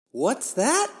What's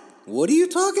that? What are you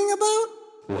talking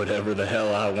about? Whatever the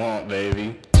hell I want,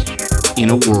 baby. In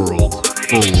a world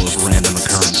full of random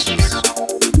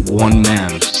occurrences, one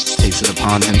man takes it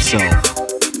upon himself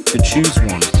to choose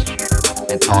one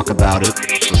and talk about it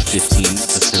for 15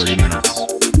 to 30 minutes.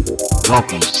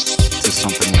 Welcome to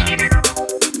Something Random.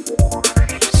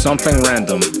 Something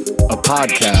Random, a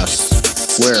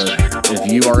podcast where if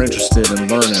you are interested in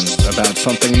learning about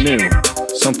something new,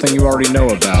 something you already know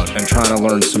about, and trying to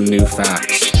learn some new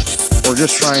facts, or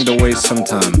just trying to waste some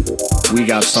time, we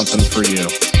got something for you.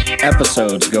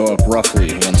 Episodes go up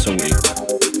roughly once a week.